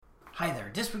Hi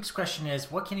there, this week's question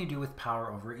is, what can you do with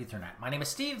power over Ethernet? My name is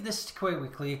Steve, this is Techiway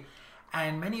Weekly,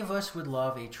 and many of us would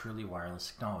love a truly wireless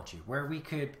technology where we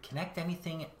could connect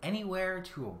anything anywhere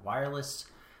to a wireless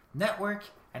network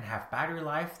and have battery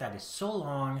life that is so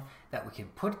long that we can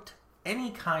put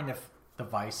any kind of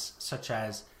device such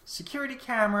as security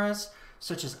cameras,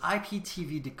 such as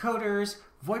IPTV decoders,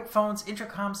 VoIP phones,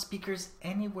 intercom speakers,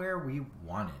 anywhere we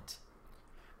want it.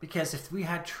 Because if we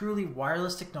had truly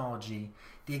wireless technology,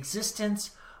 the existence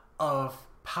of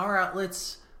power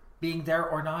outlets being there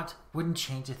or not wouldn't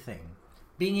change a thing.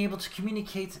 Being able to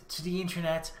communicate to the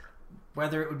internet,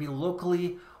 whether it would be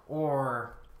locally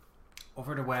or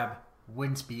over the web,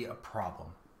 wouldn't be a problem.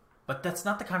 But that's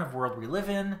not the kind of world we live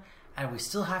in, and we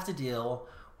still have to deal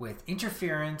with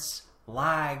interference,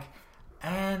 lag,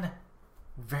 and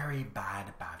very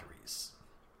bad batteries.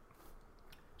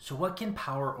 So what can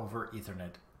power over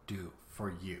Ethernet do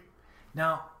for you?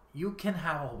 Now, you can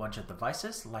have a whole bunch of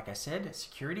devices, like I said,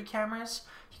 security cameras,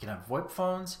 you can have VoIP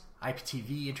phones,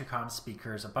 IPTV, intercom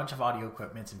speakers, a bunch of audio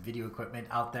equipment and video equipment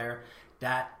out there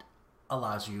that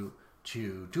allows you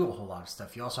to do a whole lot of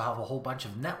stuff. You also have a whole bunch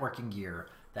of networking gear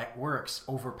that works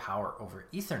over power over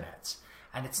Ethernet.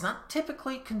 And it's not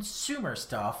typically consumer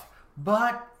stuff,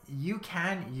 but you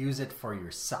can use it for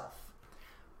yourself.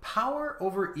 Power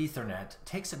over Ethernet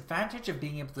takes advantage of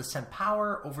being able to send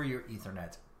power over your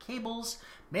Ethernet cables.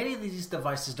 Many of these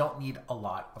devices don't need a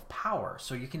lot of power,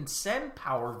 so you can send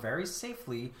power very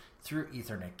safely through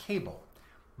Ethernet cable.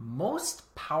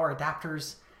 Most power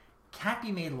adapters can't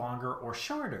be made longer or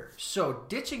shorter, so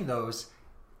ditching those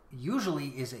usually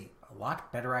is a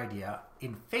lot better idea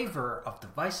in favor of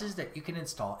devices that you can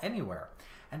install anywhere.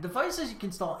 And devices you can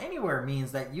install anywhere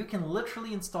means that you can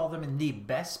literally install them in the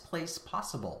best place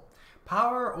possible.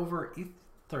 Power over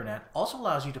Ethernet also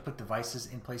allows you to put devices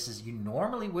in places you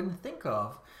normally wouldn't think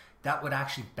of that would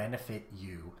actually benefit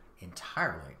you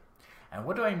entirely. And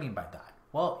what do I mean by that?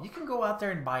 Well, you can go out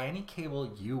there and buy any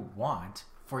cable you want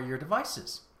for your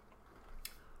devices.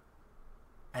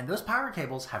 And those power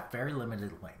cables have very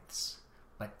limited lengths.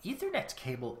 But Ethernet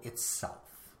cable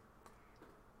itself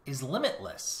is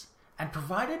limitless. And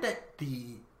provided that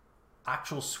the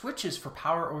actual switches for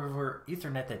power over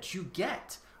Ethernet that you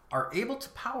get are able to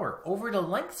power over the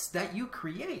lengths that you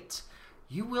create,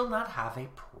 you will not have a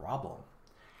problem.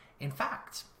 In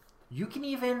fact, you can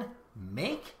even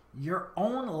make your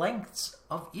own lengths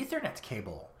of Ethernet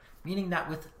cable, meaning that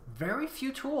with very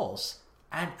few tools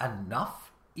and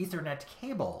enough Ethernet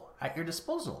cable at your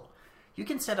disposal, you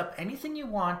can set up anything you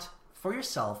want for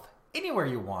yourself, anywhere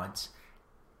you want,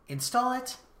 install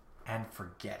it, and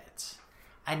forget it.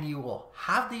 And you will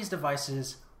have these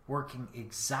devices working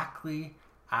exactly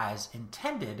as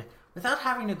intended without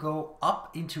having to go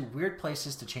up into weird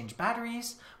places to change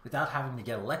batteries, without having to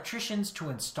get electricians to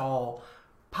install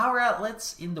power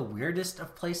outlets in the weirdest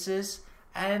of places,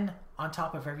 and on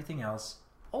top of everything else,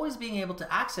 always being able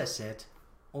to access it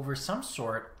over some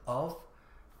sort of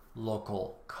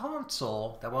local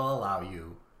console that will allow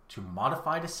you to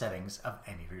modify the settings of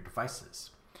any of your devices.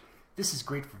 This is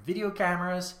great for video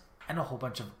cameras and a whole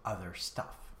bunch of other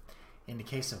stuff. In the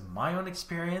case of my own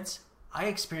experience, I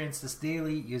experience this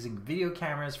daily using video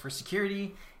cameras for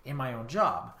security in my own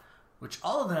job, which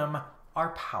all of them are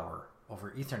power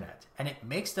over Ethernet. And it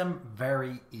makes them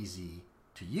very easy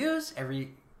to use,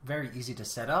 very easy to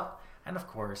set up, and of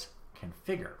course,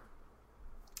 configure.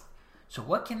 So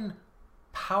what can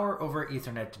power over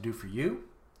Ethernet do for you?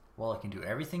 Well, it can do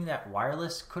everything that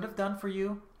wireless could have done for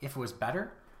you if it was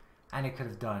better. And it could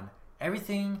have done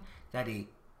everything that a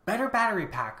better battery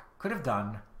pack could have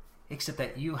done, except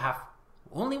that you have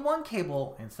only one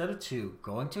cable instead of two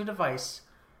going to a device,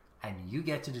 and you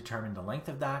get to determine the length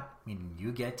of that, meaning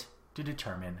you get to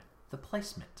determine the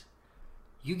placement.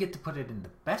 You get to put it in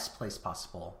the best place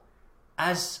possible,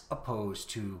 as opposed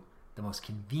to the most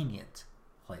convenient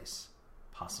place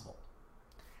possible.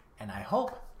 And I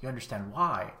hope you understand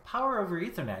why power over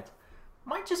Ethernet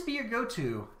might just be your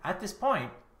go-to at this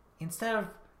point, instead of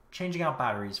changing out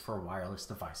batteries for wireless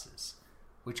devices,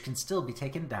 which can still be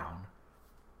taken down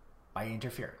by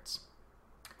interference.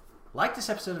 Like this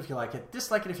episode if you like it,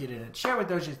 dislike it if you didn't, share with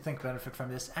those you think benefit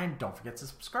from this, and don't forget to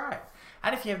subscribe.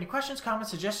 And if you have any questions, comments,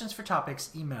 suggestions for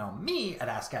topics, email me at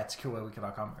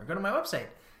ask@techiwayweekly.com or go to my website,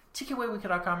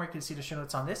 techiwayweekly.com, where you can see the show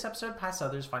notes on this episode, past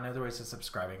others, find other ways of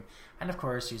subscribing, and of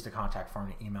course use the contact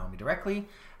form to email me directly.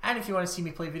 And if you want to see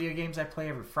me play video games, I play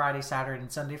every Friday, Saturday,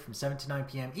 and Sunday from 7 to 9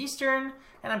 p.m. Eastern,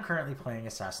 and I'm currently playing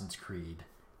Assassin's Creed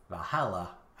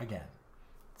Valhalla again.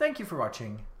 Thank you for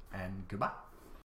watching, and goodbye.